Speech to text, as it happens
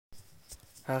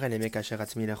הרי נמק אשר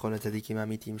עצמי לכל הצדיקים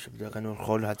האמיתיים שבדורנו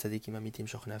לכל הצדיקים האמיתיים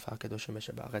שוכני עפר הקדוש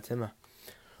שבארץ המה.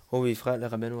 ובבחר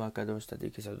לרבנו הקדוש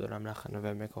צדיק יסוד עולם נחמן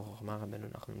ועמק החוכמה רבנו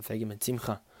נחמן מפגים את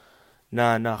שמחה.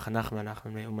 nach Nachma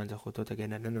Nachman Meuman זכותו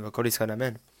תגן עלינו וכל ישראל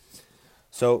אמן.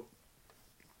 So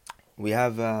we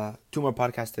have 2 more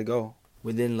podcasts to go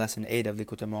within lesson 8 of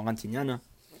Likutei Moharan Tinyana.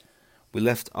 We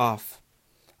left off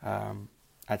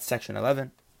at section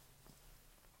 11.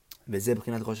 וזה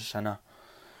בחינת Rosh Hashana.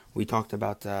 We talked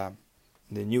about the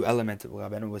new element that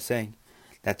Rabeinu was saying,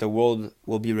 that the world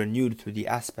will be renewed through the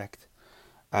aspect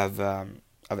of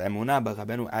emunah, but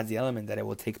Rabeinu adds the element that it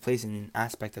will take place in an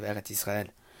aspect of Eretz Yisrael,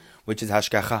 which is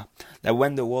hashgacha. That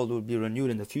when the world will be renewed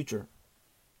in the future,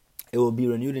 it will be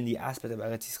renewed in the aspect of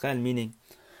Eretz Yisrael, meaning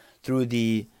through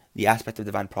the aspect of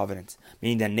divine providence,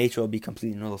 meaning that nature will be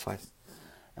completely nullified.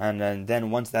 And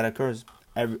then once that occurs,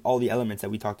 all the elements that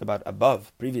we talked about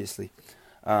above previously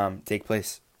take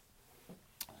place.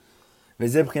 And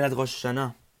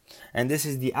this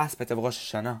is the aspect of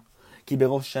Rosh Hashana.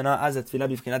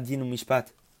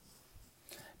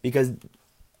 Because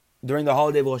during the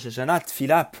holiday of Rosh Hashana,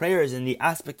 Tefilla, prayer is in the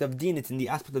aspect of din, it's in the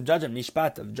aspect of judgment,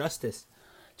 mishpat, of justice.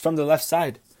 It's from the left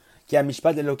side.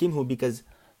 Because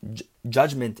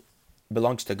judgment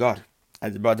belongs to God,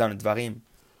 as brought down in Dvarim,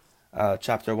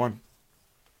 chapter 1.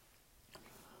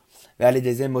 And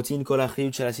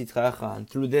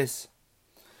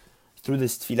through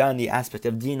this tefillah in the aspect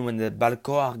of din, when the Bal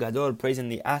Koach Gadol prays in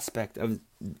the aspect of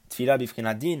tefillah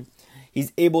b'fchinat din,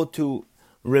 he's able to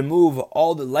remove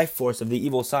all the life force of the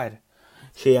evil side.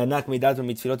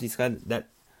 That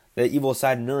the evil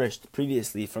side nourished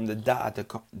previously from the da'at,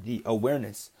 the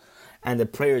awareness, and the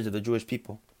prayers of the Jewish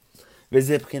people. And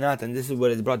this is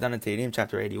what is brought down in Tehillim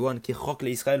chapter 81.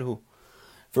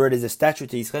 For it is a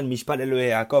statute to Israel, Mishpat Elohei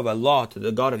Yaakov, a law to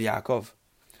the God of Yaakov.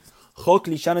 Chok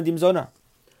lishana dimzona.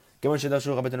 As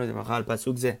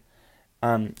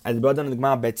brought down in the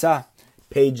Gemara Betzah,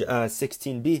 page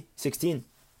 16,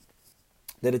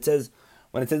 that it says,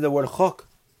 when it says the word chok,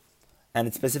 and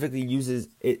it specifically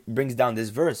brings down this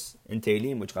verse in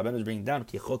Tehillim, which Rabeinu is bringing down,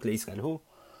 ki chok leIsrael,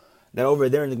 that over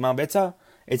there in the Gemara Betzah,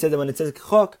 it says that when it says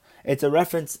chok, it's a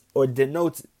reference or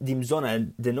denotes dimzona,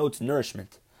 and denotes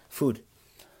nourishment, food.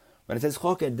 When it says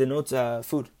chok, it denotes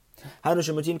food.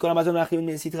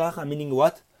 Meaning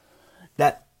what?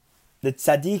 That the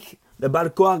Tzadik, the Bar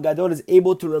Koach Gadol, is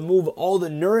able to remove all the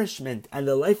nourishment and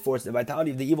the life force, the vitality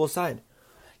of the evil side.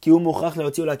 Because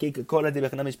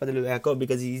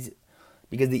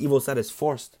the evil side is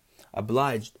forced,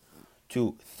 obliged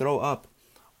to throw up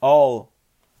all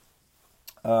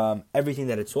everything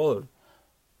that it swallowed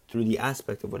through the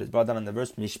aspect of what is brought down in the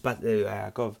verse, Mishpat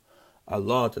Yaakov, a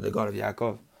law to the God of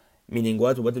Yaakov. Meaning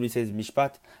what? What did we say is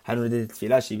Mishpat?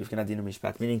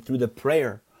 Meaning through the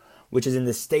prayer, which is in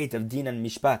the state of din and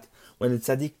mishpat. When the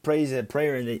tzaddik prays a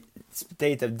prayer in the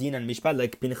state of din and mishpat,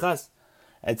 like Pinchas,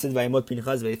 it says Vayimot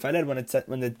Pinchas Vayfaler. When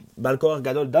the Bal Koach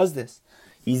Gadol does this,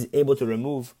 he's able to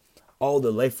remove all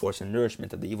the life force and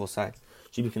nourishment of the evil side.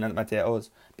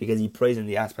 Because he prays in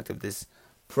the aspect of this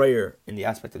prayer, in the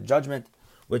aspect of judgment,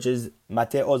 which is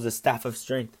Mateos, the staff of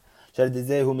strength. That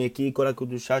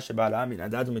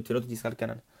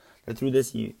through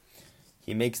this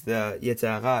he makes the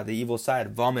Yetzer Hara, the evil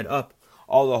side, vomit up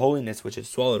all the holiness which is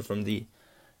swallowed from the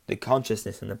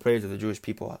consciousness and the prayers of the Jewish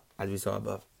people, as we saw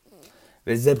above.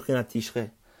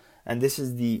 And this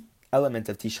is the element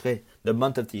of Tishrei, the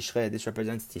month of Tishrei. This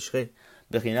represents Tishrei.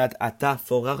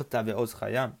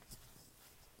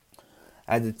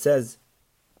 As it says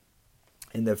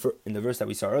in the verse that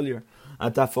we saw earlier,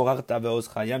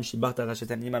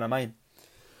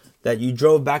 that you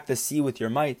drove back the sea with your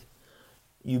might.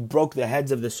 You broke the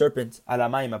heads of the serpents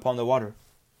alamayim upon the water.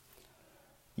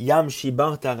 Yam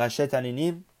shibarta rashet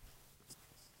aninim.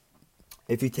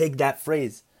 If you take that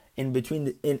phrase in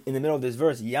between, in the middle of this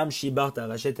verse, Yam shibarta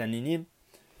rashet aninim,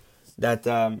 that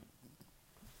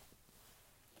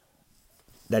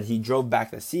he drove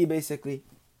back the sea basically,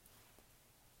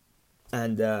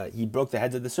 and he broke the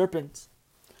heads of the serpents.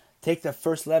 Take the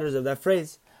first letters of that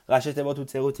phrase.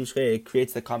 It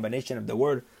creates the combination of the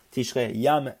word Tishrei,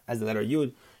 Yam as the letter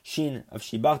Yud, Shin of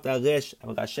Shibarta, Resh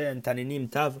of Rashe, and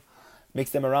Taninim Tav.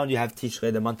 Mix them around, you have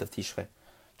Tishrei, the month of Tishrei,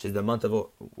 which is the month of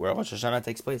where Rosh Hashana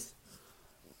takes place.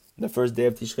 The first day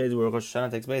of Tishrei is where Rosh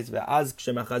Hashana takes place. Ve'az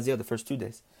Kshemachazir, the first 2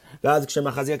 days. Ve'az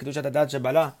Kshemachazir Kedushat Adat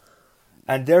Shebala.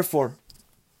 And therefore,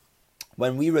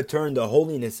 when we return the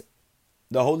holiness,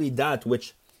 the holy dat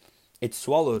which it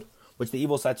swallowed, which the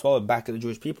evil side swallowed back to the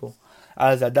Jewish people,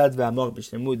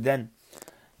 then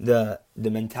the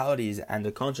mentalities and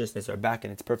the consciousness are back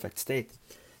in its perfect state.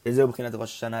 This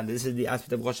is the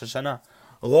aspect of Rosh Hashana.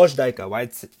 Rosh Daika. Why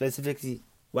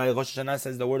Rosh Hashana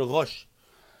says the word Rosh,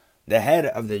 the head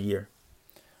of the year.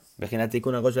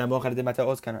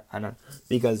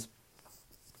 Because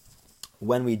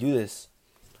when we do this,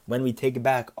 when we take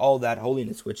back all that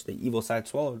holiness which the evil side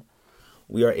swallowed,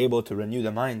 we are able to renew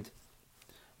the mind,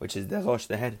 which is the Rosh,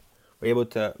 the head. We're able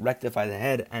to rectify the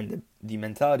head and the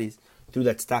mentalities through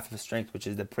that staff of strength, which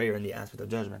is the prayer and the aspect of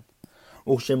judgment.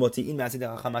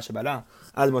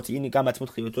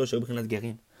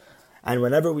 And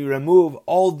whenever we remove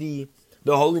all the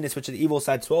holiness which the evil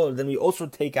side swallowed, then we also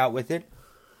take out with it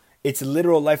its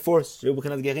literal life force,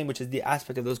 which is the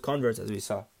aspect of those converts, as we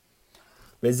saw.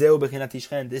 This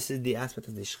is the aspect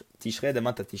of Tishrei, the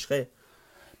month of Tishrei.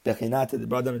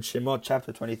 Brought down in Shemot,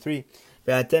 chapter 23.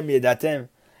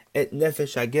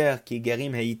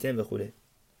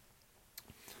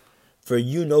 For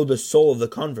you know the soul of the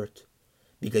convert,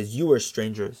 because you were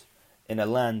strangers in a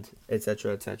land,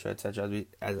 etc., etc., etc.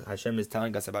 As Hashem is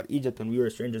telling us about Egypt, when we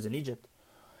were strangers in Egypt,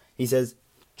 He says,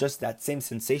 just that same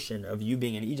sensation of you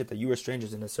being in Egypt, that you were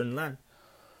strangers in a certain land,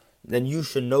 then you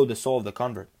should know the soul of the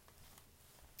convert,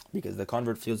 because the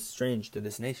convert feels strange to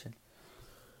this nation.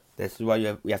 That's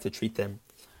why we have to treat them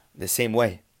the same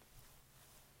way,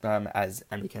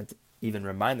 and we can't even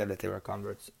remind them that they were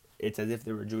converts. It's as if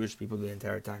they were Jewish people the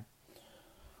entire time.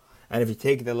 And if you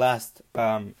take the last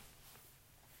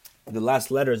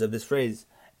letters of this phrase,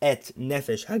 et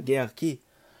nefesh hager ki,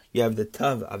 you have the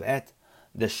tav of et,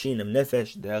 the shin of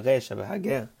nefesh, the resh of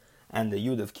hager, and the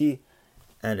yud of ki.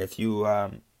 And if you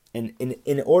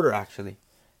in order actually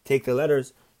take the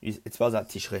letters, it spells out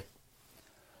Tishrei.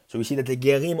 So we see that the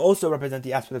gerim also represent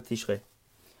the aspect of Tishrei.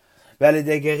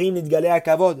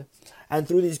 And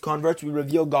through these converts we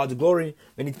reveal God's glory.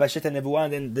 And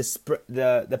then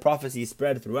the prophecy is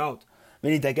spread throughout.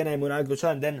 And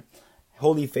then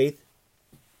holy faith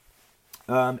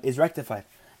is rectified.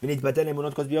 And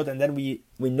then we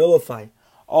nullify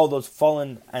all those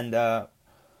fallen and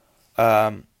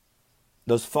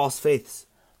those false faiths,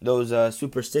 those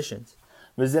superstitions.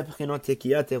 And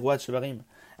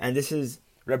this is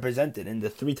represented in the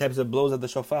three types of blows of the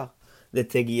shofar: the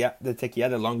tekiah,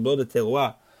 the long blow; the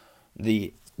teruah,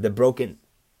 the broken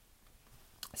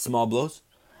small blows;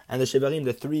 and the shevarim,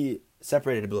 the three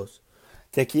separated blows.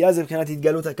 Tekiah is the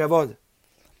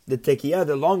tekiah,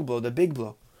 the long blow, the big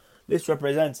blow. This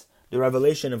represents the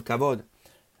revelation of kavod.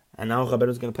 And now Rabeinu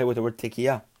is going to play with the word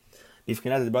tekiah.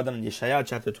 Bifkinat is brought down in Yeshaya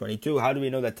chapter 22. How do we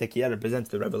know that tekiah represents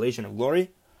the revelation of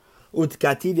glory?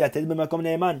 Utkativ yated b'makom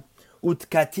ne'eman.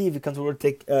 Utkativ comes from the word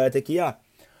tekiah.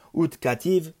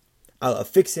 Utkativ, I'll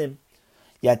affix him.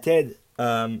 Yated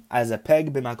as a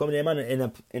peg b'makom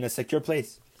ne'eman, in a secure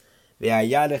place.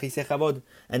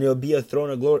 And he'll be a throne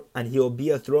of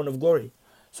glory.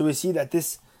 So we see that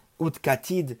this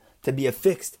utkatid, to be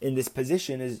affixed in this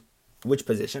position, is which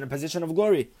position? A position of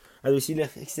glory. As we see a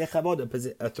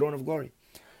throne of glory.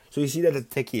 So we see that the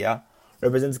tekiah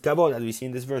represents kavod, as we see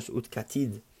in this verse,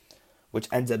 utkatid, which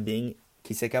ends up being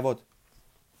kisei kavod.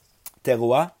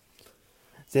 Teruah,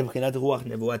 zebchinat ruach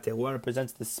nevuah. Teruah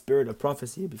represents the spirit of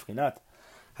prophecy. B'chinat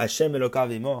Hashem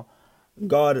Elokav imo,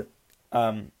 God,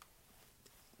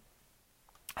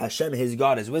 Hashem, his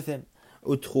God, is with him.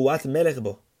 Utruat melech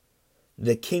bo,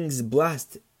 the king's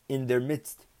blast in their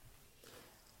midst.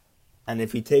 And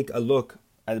if we take a look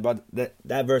at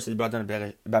that verse is brought down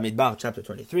in Bamidbar, chapter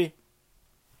 23.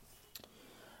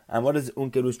 And what does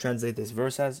Unkelus translate this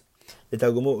verse as? What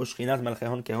does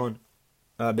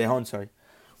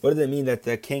it mean that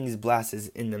the king's blast is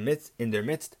in their midst?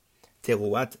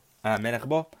 Teruat melech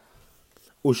bo,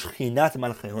 ushchinat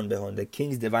malchehon behon, the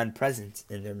king's divine presence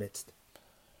in their midst.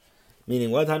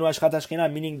 Meaning what?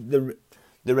 Meaning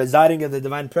the residing of the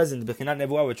divine presence,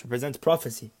 which represents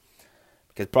prophecy.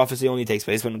 Because prophecy only takes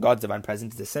place when God's divine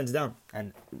presence descends down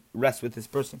and rests with this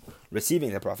person,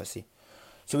 receiving the prophecy.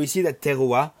 So we see that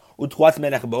teruah, utruat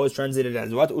melech bo, is translated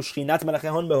as what? Ushchinat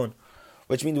malchehon behon.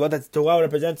 Which means what? That teruah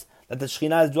represents that the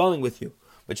Shekhinah is dwelling with you,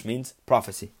 which means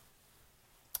prophecy.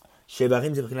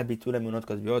 Shevarim zebchinat bitul emunot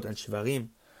kozbiot, and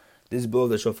shevarim, this blow of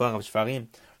the shofar of shevarim,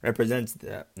 represents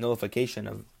the nullification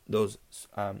of those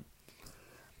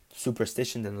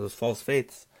superstitions and those false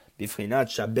faiths. Bifrinat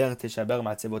shaber teshaber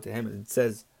matzebotehem, it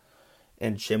says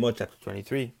in Shemot chapter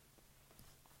 23,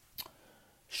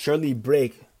 surely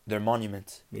break their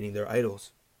monuments, meaning their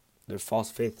idols, their false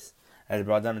faiths, as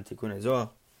brought down in Tikkunei Zohar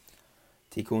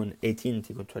Tikkun 18,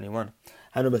 Tikkun 21.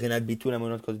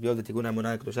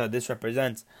 This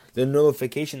represents the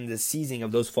nullification, the seizing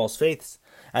of those false faiths,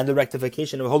 and the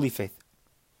rectification of holy faith.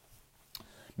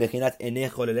 And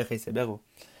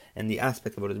the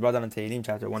aspect of what is brought down in Tehillim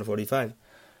chapter 145.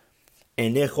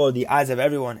 the eyes of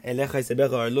everyone,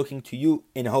 are looking to you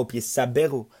in hope.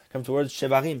 Yisaberu comes towards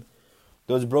shevarim,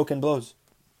 those broken blows.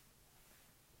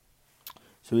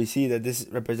 So we see that this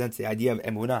represents the idea of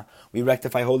emunah. We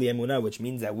rectify holy emunah, which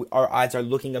means that our eyes are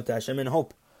looking up to Hashem in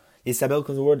hope. Yisabel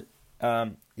comes the word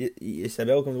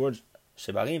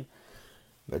shevarim,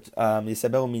 but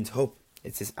Yisabel means hope.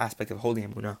 It's this aspect of holy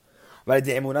emunah.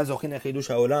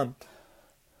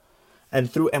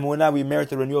 And through emunah we merit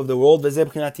the renewal of the world.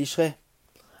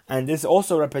 And this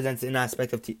also represents an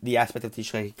aspect of the aspect of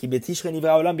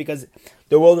Tishrei. Because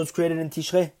the world was created in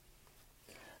Tishrei.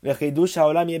 As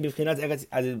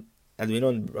we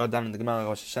know, brought down in the Gemara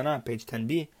Rosh Hashana, page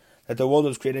 10b, that the world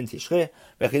was created in Tishrei.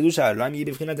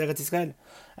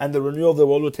 And the renewal of the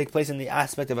world will take place in the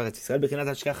aspect of Eretz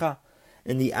Yisrael,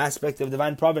 in the aspect of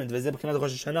divine providence.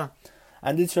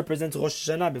 And this represents Rosh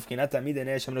Hashana.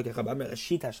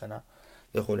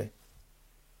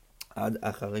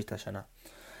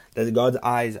 That God's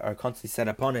eyes are constantly set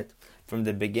upon it from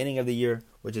the beginning of the year,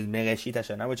 which is Mereshit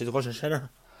Hashana, which is Rosh Hashana.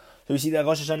 So we see that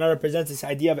Rosh Hashana represents this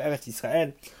idea of Eretz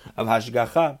Yisrael, of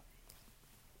Hashgacha,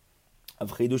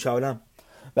 of Chidush HaOlam.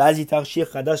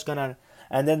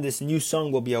 And then this new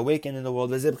song will be awakened in the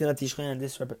world. And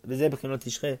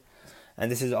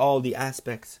this is all the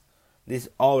aspects. This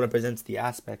all represents the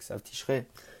aspects of Tishrei.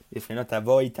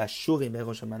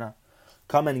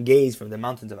 Come and gaze from the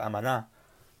mountains of Amanah,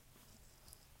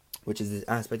 which is this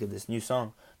aspect of this new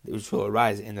song, which will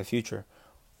arise in the future.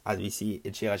 As we see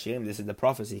in Shir HaShirim, this is the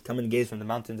prophecy. Come and gaze from the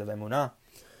mountains of Emunah.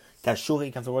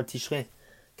 Tashuri comes from the word Tishrei.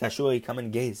 Tashuri, come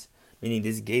and gaze, meaning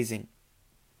this gazing,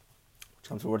 which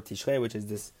comes from the word Tishrei, which is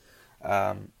this,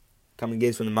 come and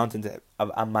gaze from the mountains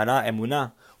of Amanah,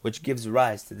 Emunah, which gives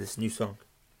rise to this new song.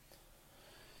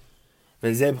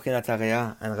 And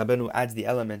Rabeinu adds the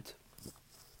element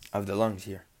of the lungs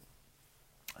here.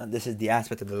 And this is the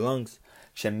aspect of the lungs.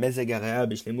 When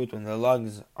the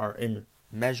lungs are in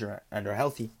measure and are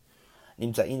healthy,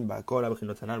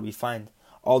 we find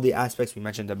all the aspects we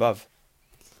mentioned above.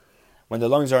 When the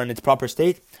lungs are in its proper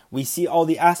state, we see all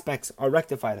the aspects are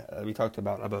rectified, we talked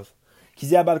about above. So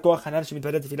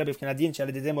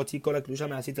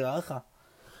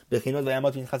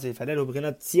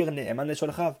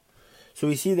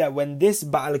we see that when this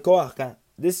Baal Koach,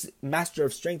 this master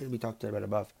of strength that we talked about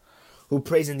above, who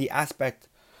prays in the aspect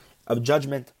of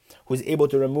judgment, who is able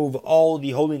to remove all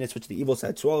the holiness which the evil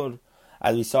side swallowed,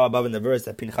 as we saw above in the verse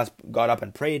that Pinchas got up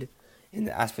and prayed in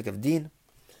the aspect of Din.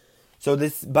 So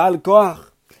this Baal Koach,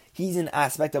 he's an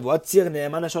aspect of what?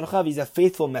 He's a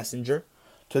faithful messenger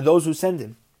to those who send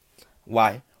him.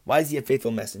 Why? Why is he a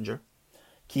faithful messenger?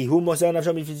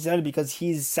 Because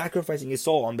he's sacrificing his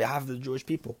soul on behalf of the Jewish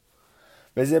people.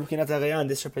 And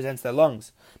this represents the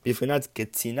lungs. Because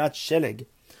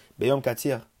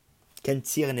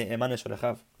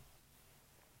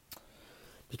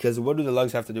what do the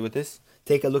lungs have to do with this?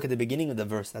 Take a look at the beginning of the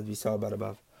verse that we saw about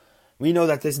above. We know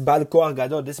that this Baal Koach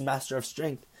Gadol, this master of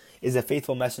strength, is a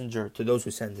faithful messenger to those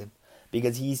who send him.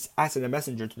 Because he's acting a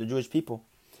messenger to the Jewish people.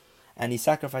 And he's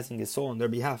sacrificing his soul on their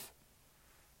behalf.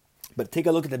 But take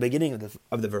a look at the beginning of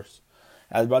the verse.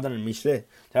 As brought down in Mishle,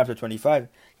 chapter 25,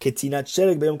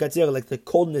 like the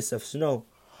coldness of snow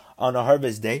on a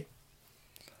harvest day.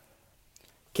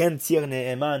 So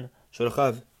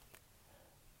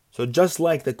just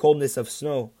like the coldness of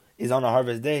snow is on a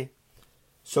harvest day,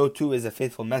 so too is a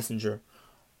faithful messenger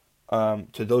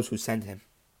to those who send him.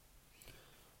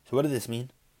 So what does this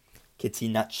mean? This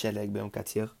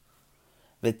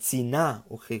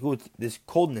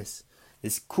coldness,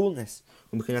 this coolness,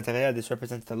 this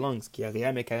represents the lungs, because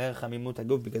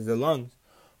the lungs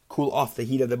cool off the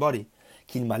heat of the body.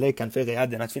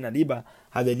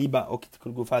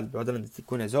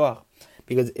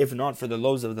 Because if not for the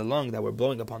loaves of the lung that were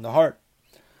blowing upon the heart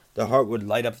would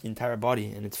light up the entire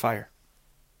body in its fire.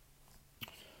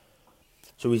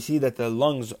 So we see that the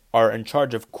lungs are in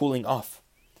charge of cooling off.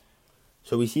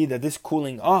 So we see that this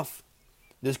cooling off,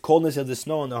 this coldness of the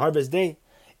snow on the harvest day,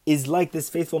 is like this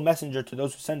faithful messenger to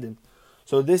those who send him.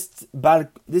 So this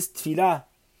tefillah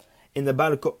of the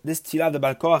Baal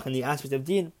Koach in the aspect of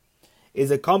Din is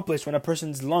accomplished when a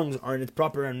person's lungs are in its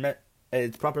proper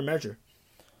measure.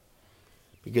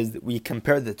 Because we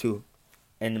compare the two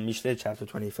in Mishle chapter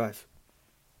 25.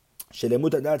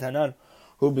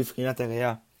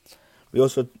 We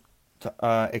also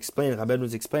explain, Rabeinu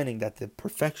was explaining that the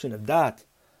perfection of that,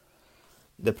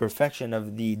 the perfection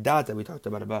of the dat that we talked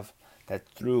about above, that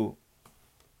through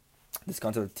this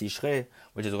concept of Tishrei,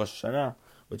 which is Rosh Hashana,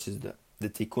 which is the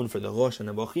Tikkun for the Rosh and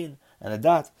the Bochin, and the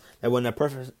dat, that when a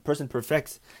person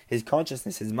perfects his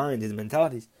consciousness, his mind, his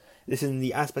mentalities, this is in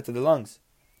the aspect of the lungs.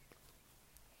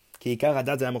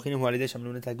 Because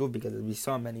we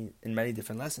saw in many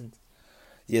different lessons,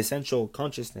 the essential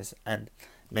consciousness and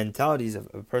mentalities of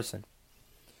a person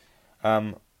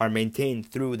are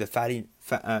maintained through the fats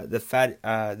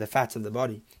of the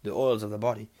body, the oils of the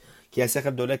body. Because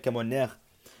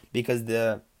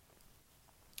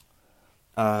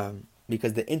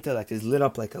the intellect is lit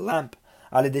up like a lamp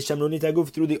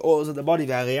through the oils of the body,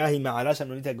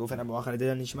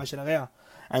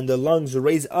 and the lungs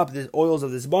raise up the oils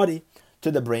of this body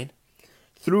to the brain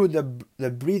through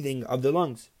the breathing of the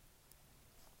lungs.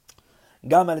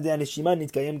 We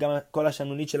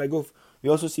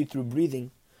also see through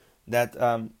breathing that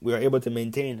we are able to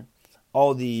maintain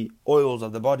all the oils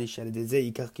of the body.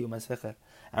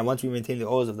 And once we maintain the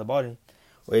oils of the body,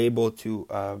 we're able to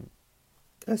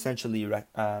essentially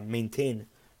maintain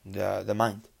the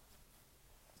mind.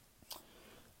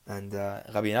 And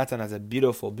Rabbi Natan has a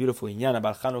beautiful Tinyana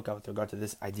about Chanukah with regard to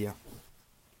this idea.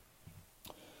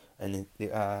 And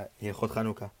Hilchot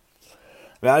Chanukah.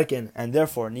 And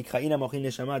therefore, we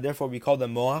call the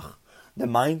moach, the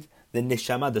mind, the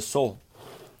neshama, the soul.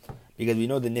 Because we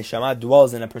know the neshama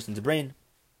dwells in a person's brain.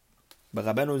 But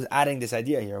Rabeinu is adding this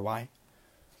idea here. Why?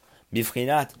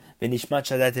 Bifchinat, v'nishmat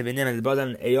shadai tevinem, and it's brought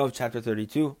down in Eov chapter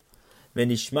 32.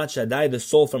 V'nishmat shadai, the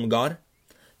soul from God,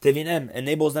 tevinem,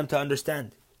 enables them to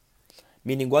understand.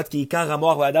 Meaning what? Because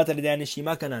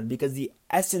the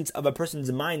essence of a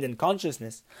person's mind and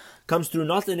consciousness comes through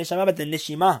not the neshama but the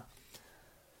neshima.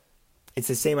 It's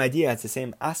the same idea, it's the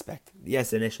same aspect.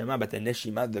 Yes, the neshama, but the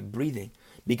neshima, the breathing.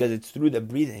 Because it's through the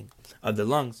breathing of the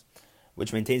lungs,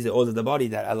 which maintains the oils of the body,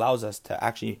 that allows us to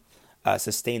actually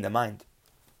sustain the mind.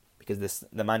 Because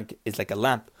the mind is like a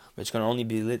lamp, which can only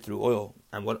be lit through oil.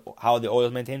 And how the oil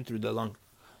is maintained? Through the lungs.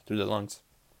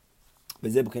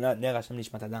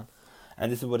 And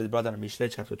this is what is brought down in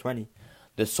Mishle chapter 20.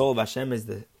 The soul of Hashem is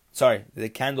the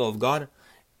candle of God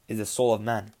is the soul of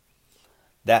man.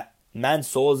 That man's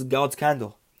soul is God's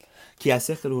candle.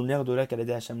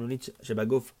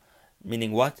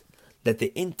 Meaning what? That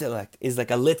the intellect is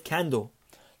like a lit candle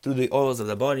through the oils of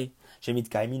the body,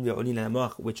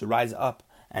 which rise up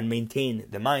and maintain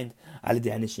the mind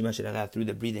through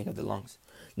the breathing of the lungs.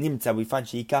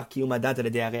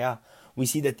 We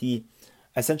see that the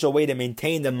essential way to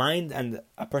maintain the mind and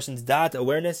a person's dat,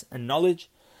 awareness and knowledge,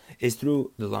 is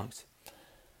through the lungs.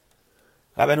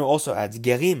 Rabeinu also adds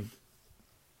gerim.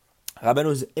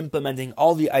 Rabeinu is implementing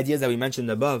all the ideas that we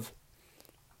mentioned above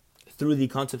through the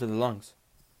concept of the lungs.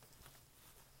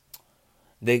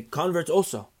 The converts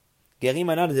also.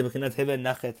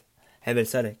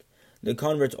 The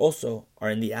converts also are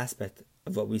in the aspect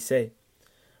of what we say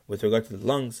with regard to the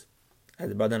lungs.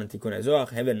 As brought down in Tikkunei Zohar,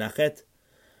 hevel nachet,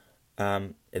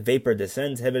 vapor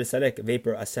descends, hevel sarek,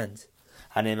 vapor ascends.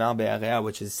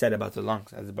 Which is said about the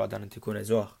lungs, as brought down in Tikkunei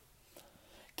Zohar.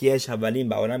 Because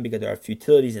there are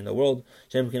futilities in the world.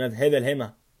 As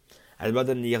brought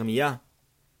down in Yirmiyah,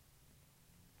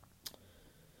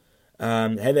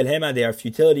 hevel hema, they are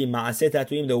futility, Masechet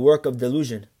Arachin, the work of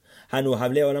delusion.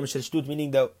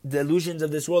 Meaning the delusions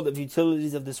of this world, the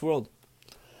futilities of this world.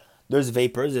 There's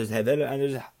vapors, there's hevel,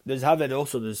 and there's havel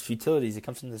also, there's futilities. It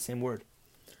comes from the same word.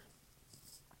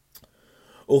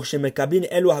 When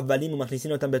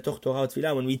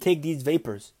we take these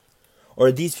vapors, or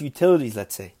these futilities,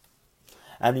 let's say,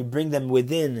 and we bring them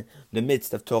within the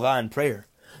midst of Torah and prayer,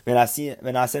 we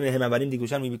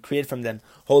create from them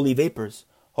holy vapors,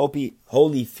 holy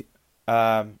hevel,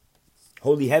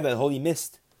 holy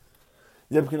mist.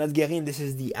 This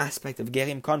is the aspect of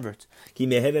gerim, converts.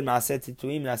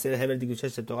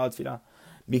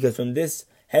 Because from this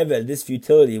hevel, this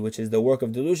futility, which is the work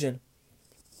of delusion,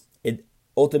 it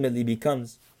ultimately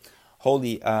becomes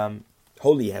holy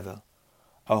hevel,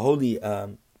 a holy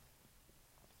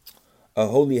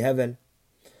hevel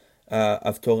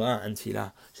of Torah and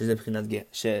Tefilla,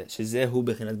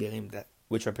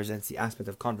 which represents the aspect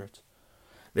of converts.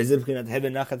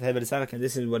 And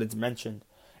this is what is mentioned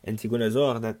in Tikkunei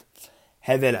Zohar, that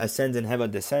hevel ascends and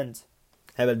hevel descends.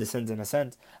 Hevel descends and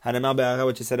ascends.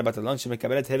 Which is said about the lungs,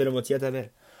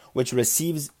 which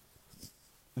receives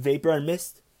vapor and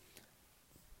mist,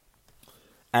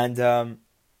 and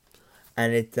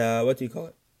it what do you call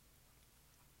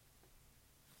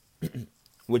it?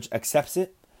 Which accepts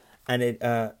it, and it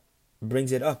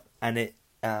brings it up, and it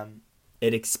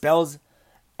expels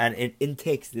and it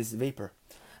intakes this vapor.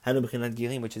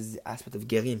 Which is the aspect of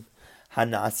gerim,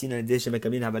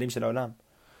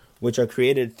 which are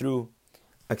created through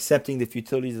accepting the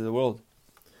futilities of the world.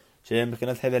 As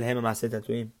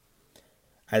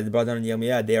brought down in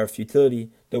Yirmiyah, they are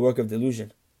futility, the work of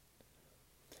delusion.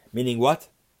 Meaning what?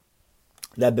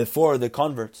 That before the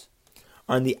converts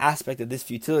on the aspect of this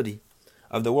futility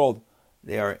of the world.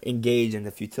 They are engaged in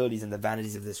the futilities and the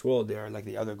vanities of this world. They are like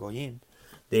the other goyim.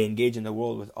 They engage in the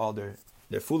world with all their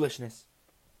foolishness.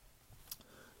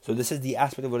 So this is the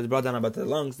aspect of what is brought down about the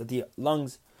lungs, that the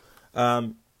lungs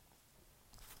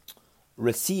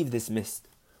receive this mist.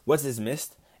 What's this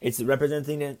mist? It's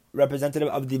representative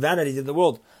of the vanities of the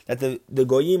world. That the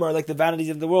goyim are like the vanities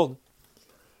of the world.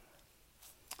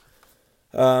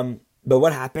 But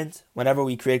what happens whenever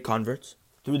we create converts?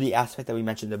 Through the aspect that we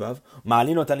mentioned above.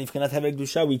 We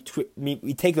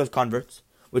take those converts,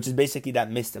 which is basically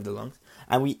that mist of the lungs,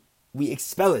 and we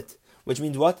expel it. Which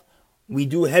means what? We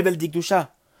do hevel dikdusha.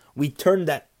 We turn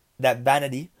that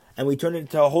vanity and we turn it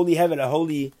into a holy hevel,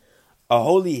 a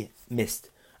holy mist.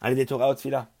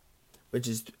 Which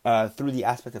is through the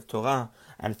aspect of Torah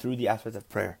and through the aspect of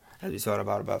prayer, as we saw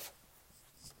about above.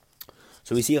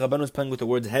 So we see Rabbanu is playing with the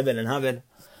words hevel and havel,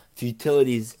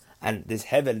 futilities, and this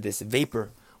hevel, this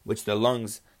vapor, which the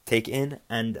lungs take in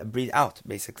and breathe out,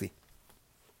 basically.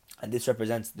 And this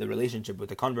represents the relationship with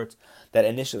the converts, that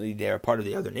initially they are part of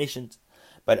the other nations,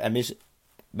 but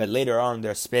later on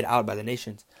they're spit out by the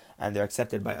nations, and they're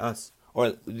accepted by us,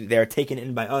 or they're taken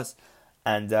in by us,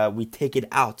 and we take it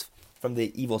out from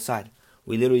the evil side.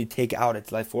 We literally take out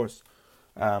its life force,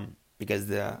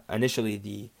 because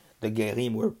initially the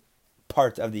gerim were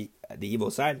part of the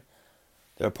evil side.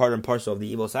 They're part and parcel of the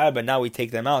evil side, but now we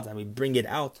take them out and we bring it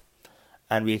out,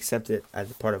 and we accept it as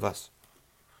a part of us.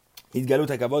 The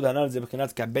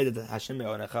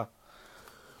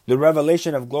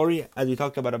revelation of glory, as we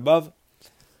talked about above,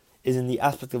 is in the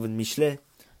aspect of Mishle,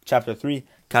 chapter 3.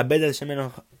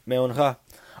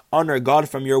 Honor God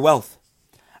from your wealth.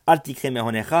 As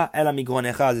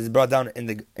is brought down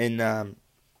in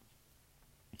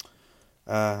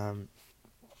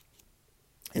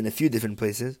a few different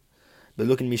places. But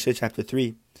look in Mishle chapter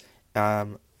 3,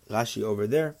 Rashi over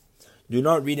there. Do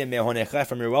not read it mehonecha,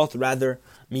 from your wealth, rather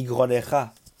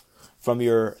migronecha, from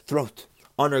your throat.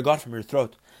 Honor God from your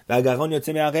throat. And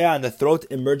the throat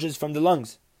emerges from the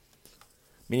lungs,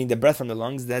 meaning the breath from the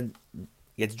lungs that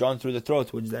gets drawn through the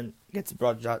throat, which then gets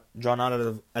drawn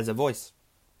out as a voice.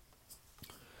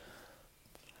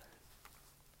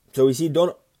 So we see,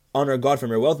 don't honor God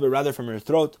from your wealth, but rather from your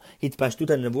throat. And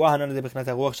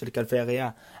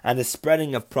the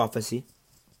spreading of prophecy,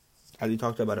 as we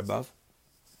talked about above,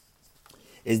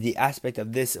 is the aspect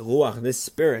of this ruach, this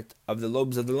spirit of the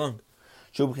lobes of the lung,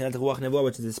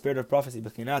 which is the spirit of prophecy. As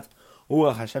brought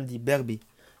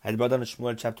down in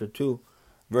Shmuel chapter 2,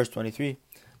 verse 23,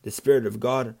 the spirit of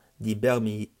God,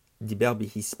 diberbi,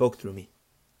 he spoke through me.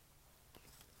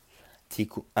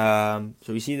 So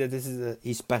we see that this is the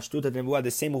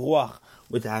same ruach,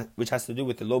 which has to do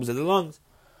with the lobes of the lungs,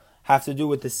 have to do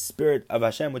with the spirit of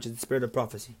Hashem, which is the spirit of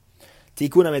prophecy.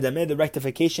 Tikkunei Zohar, the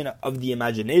rectification of the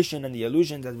imagination and the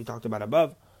illusions, as we talked about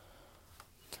above.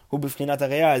 Is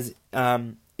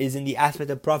in the aspect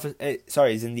of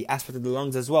is in the aspect of the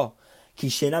lungs as well.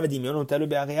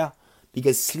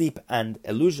 Because sleep and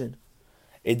illusion,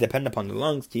 it depend upon the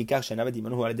lungs.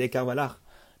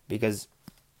 Because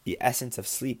the essence of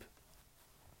sleep,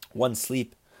 one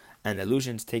sleep and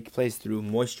illusions take place through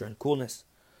moisture and coolness.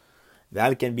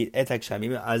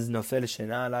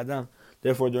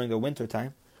 Therefore, during the winter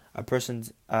time, a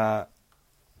person's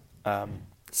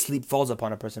sleep falls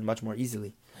upon a person much more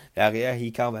easily. And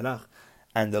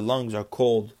the lungs are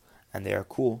cold, and they are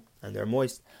cool, and they're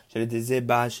moist. And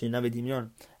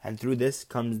through this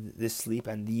comes this sleep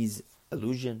and these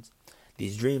illusions,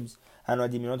 these dreams.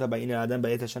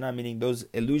 Meaning those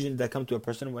illusions that come to a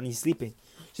person when he's sleeping,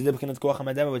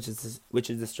 which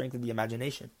is the strength of the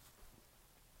imagination.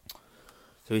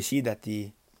 So we see that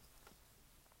the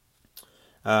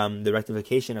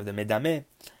rectification of the medameh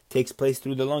takes place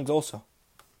through the lungs also.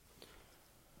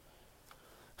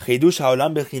 We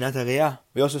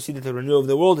also see that the renewal of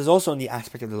the world is also in the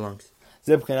aspect of the lungs.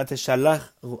 As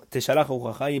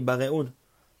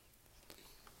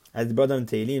brought down in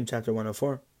Tehillim, chapter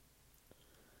 104.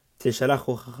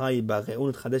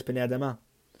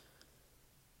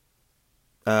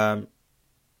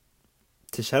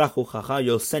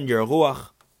 You'll send your ruach,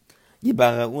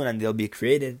 and they'll be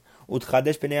created.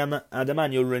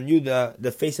 And you'll renew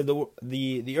the face of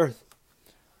the earth.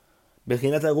 This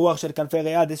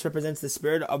represents the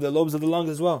spirit of the lobes of the lungs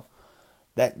as well.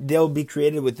 That they'll be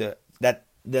created with the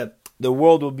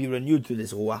world will be renewed through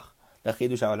this ruach,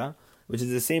 which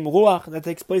is the same ruach that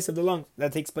takes place in the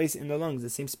lungs, the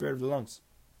same spirit of the lungs.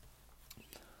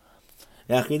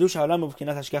 And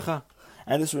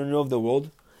this renewal of the world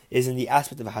is in the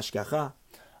aspect of hashgacha,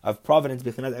 of providence,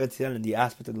 in the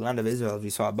aspect of the land of Israel, as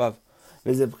we saw above.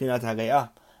 And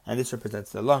and this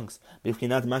represents the lungs. Page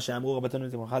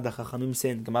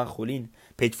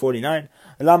 49.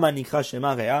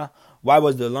 Why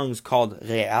was the lungs called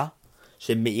re'ah?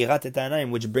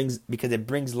 Because it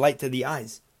brings light to the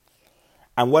eyes.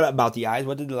 And what about the eyes?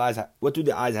 What do the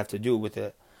eyes have to do with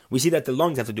it? We see that the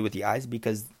lungs have to do with the eyes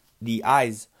because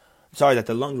that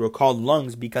the lungs were called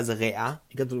lungs because of re'ah,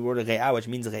 because of the word re'ah, which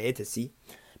means re'eh, to see,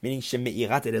 meaning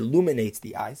sheme'irat, it illuminates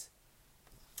the eyes.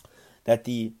 That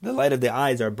the light of the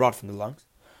eyes are brought from the lungs.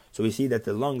 So we see that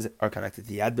the lungs are connected to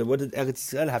the eyes, but what did Eretz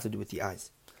Yisrael have to do with the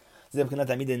eyes? And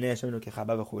because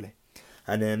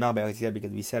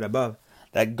we said above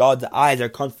that God's eyes are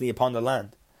constantly upon the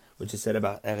land, which is said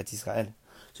about Eretz Yisrael.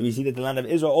 So we see that the land of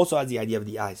Israel also has the idea of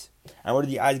the eyes. And where do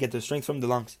the eyes get their strength from? The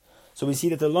lungs. So we see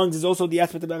that the lungs is also the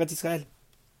aspect of Eretz Yisrael.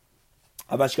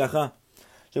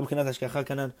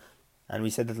 And we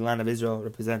said that the land of Israel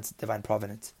represents divine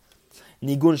providence.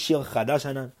 We also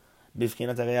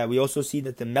see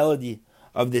that the melody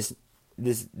of this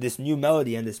new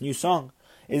melody and this new song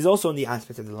is also in the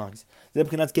aspect of the lungs. It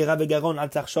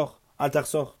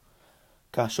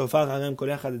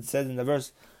says in the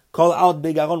verse, call out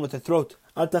begaron with the throat,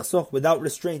 without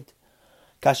restraint.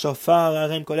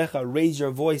 Raise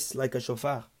your voice like a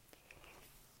shofar.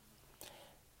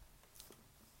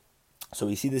 So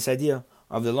we see this idea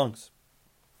of the lungs.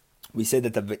 We say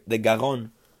that the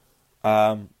garon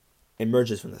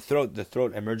emerges from the throat. The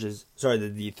throat emerges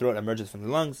from the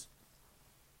lungs.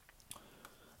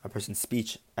 A person's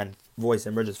speech and voice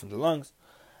emerges from the lungs,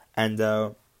 and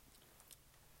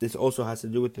this also has to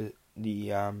do with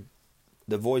the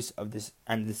voice of this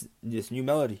and this new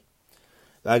melody.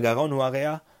 We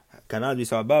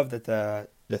saw above that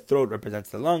the throat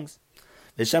represents the lungs,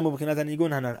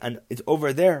 and it's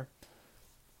over there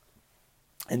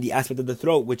in the aspect of the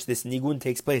throat which this nigun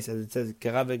takes place, as it says,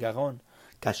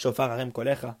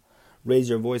 raise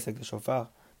your voice like the shofar.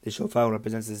 The shofar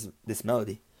represents this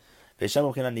melody. Because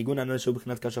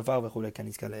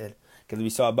we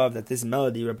saw above that this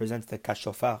melody represents the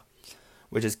kashofar,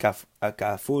 which is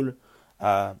kaful,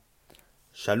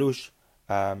 shalush,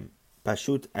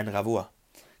 pashut, and ravua.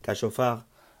 Kashofar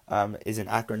is an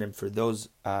acronym for those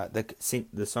that sing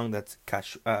the song that's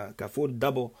kaful,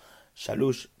 double,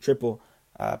 shalush, triple,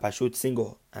 pashut,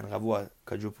 single, and ravua,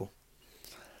 quadruple.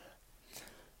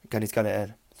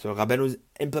 So Rabeinu is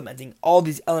implementing all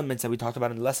these elements that we talked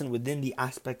about in the lesson within the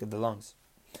aspect of the lungs.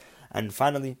 And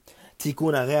finally, the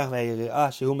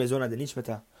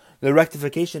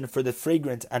rectification for the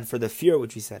fragrance and for the fear,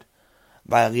 which we said,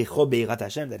 that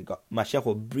Mashiach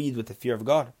will breathe with the fear of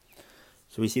God.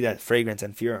 So we see that fragrance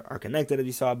and fear are connected, as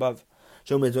we saw above.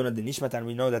 And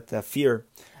we know that the fear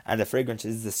and the fragrance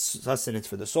is the sustenance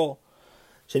for the soul.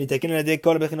 So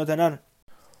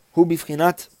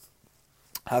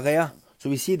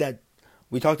we see that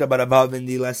we talked about above in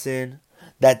the lesson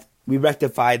that we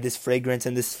rectify this fragrance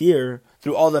and this fear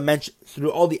through all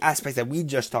the aspects that we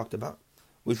just talked about,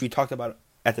 which we talked about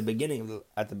at the beginning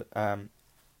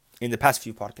in the past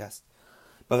few podcasts.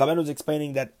 But Rabeinu was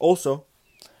explaining that also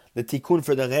the tikkun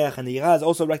for the reach and the yirah is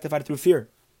also rectified through fear.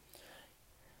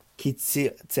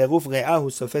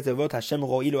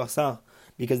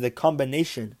 Because the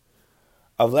combination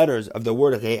of letters of the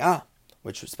word re'ah,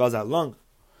 which spells out lung,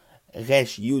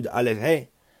 resh, yud, aleph, hey,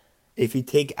 if you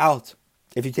take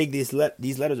these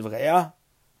letters of re'ah,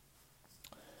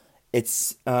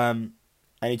 it's and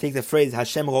you take the phrase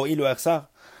Hashem ro'i lo echsar,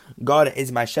 God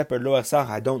is my shepherd, lo echsar,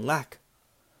 I don't lack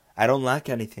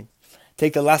anything.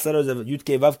 Take the last letters of Yud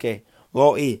Kei Vav Kei,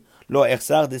 ro'i lo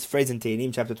echsar, this phrase in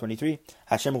Tehillim chapter 23,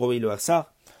 Hashem ro'i lo echsar.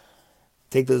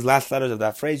 Take those last letters of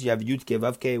that phrase, you have Yud Kei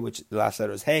Vav Kei, which the last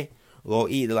letter is hey,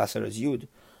 ro'i, the last letter is yud,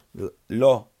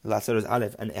 lo, the last letter is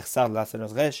aleph, and echsar, the last letter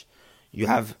is resh. You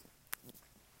have,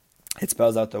 it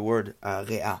spells out the word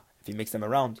re'ah. If you mix them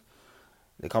around,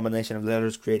 the combination of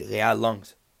letters create re'ah,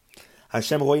 lungs.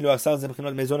 Hashem ro'i lo echsar,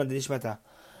 zebchinot mezona denishmata.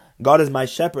 God is my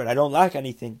shepherd, I don't lack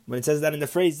anything. When it says that in the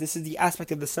phrase, this is the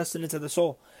aspect of the sustenance of the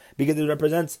soul, because it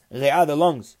represents re'ah, the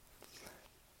lungs.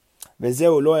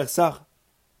 Vezeu lo echsar.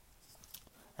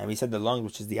 And we said the lungs,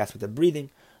 which is the aspect of breathing,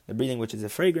 the breathing, which is the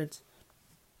fragrance.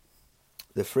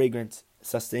 The fragrance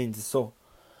sustains the soul.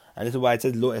 And this is why it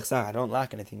says, Lo echsar, I don't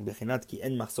lack anything. Bechinat ki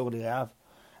en machsor li re'av.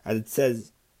 As it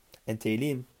says in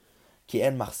Tehillim, ki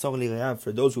en machsor li re'av,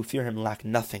 for those who fear him lack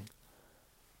nothing.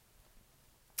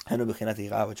 Hanu bechinat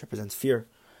re'av, which represents fear,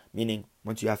 meaning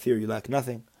once you have fear, you lack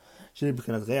nothing. Shini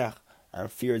bechinat re'ach,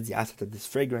 and fear is the aspect of this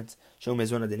fragrance, Shu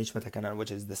mezona denishmat hakanan,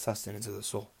 which is the sustenance of the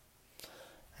soul.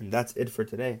 And that's it for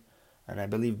today. And I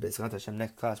believe B'ezrat Hashem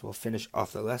next class we'll finish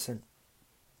off the lesson,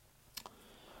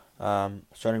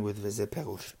 starting with Vizeh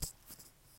Perush.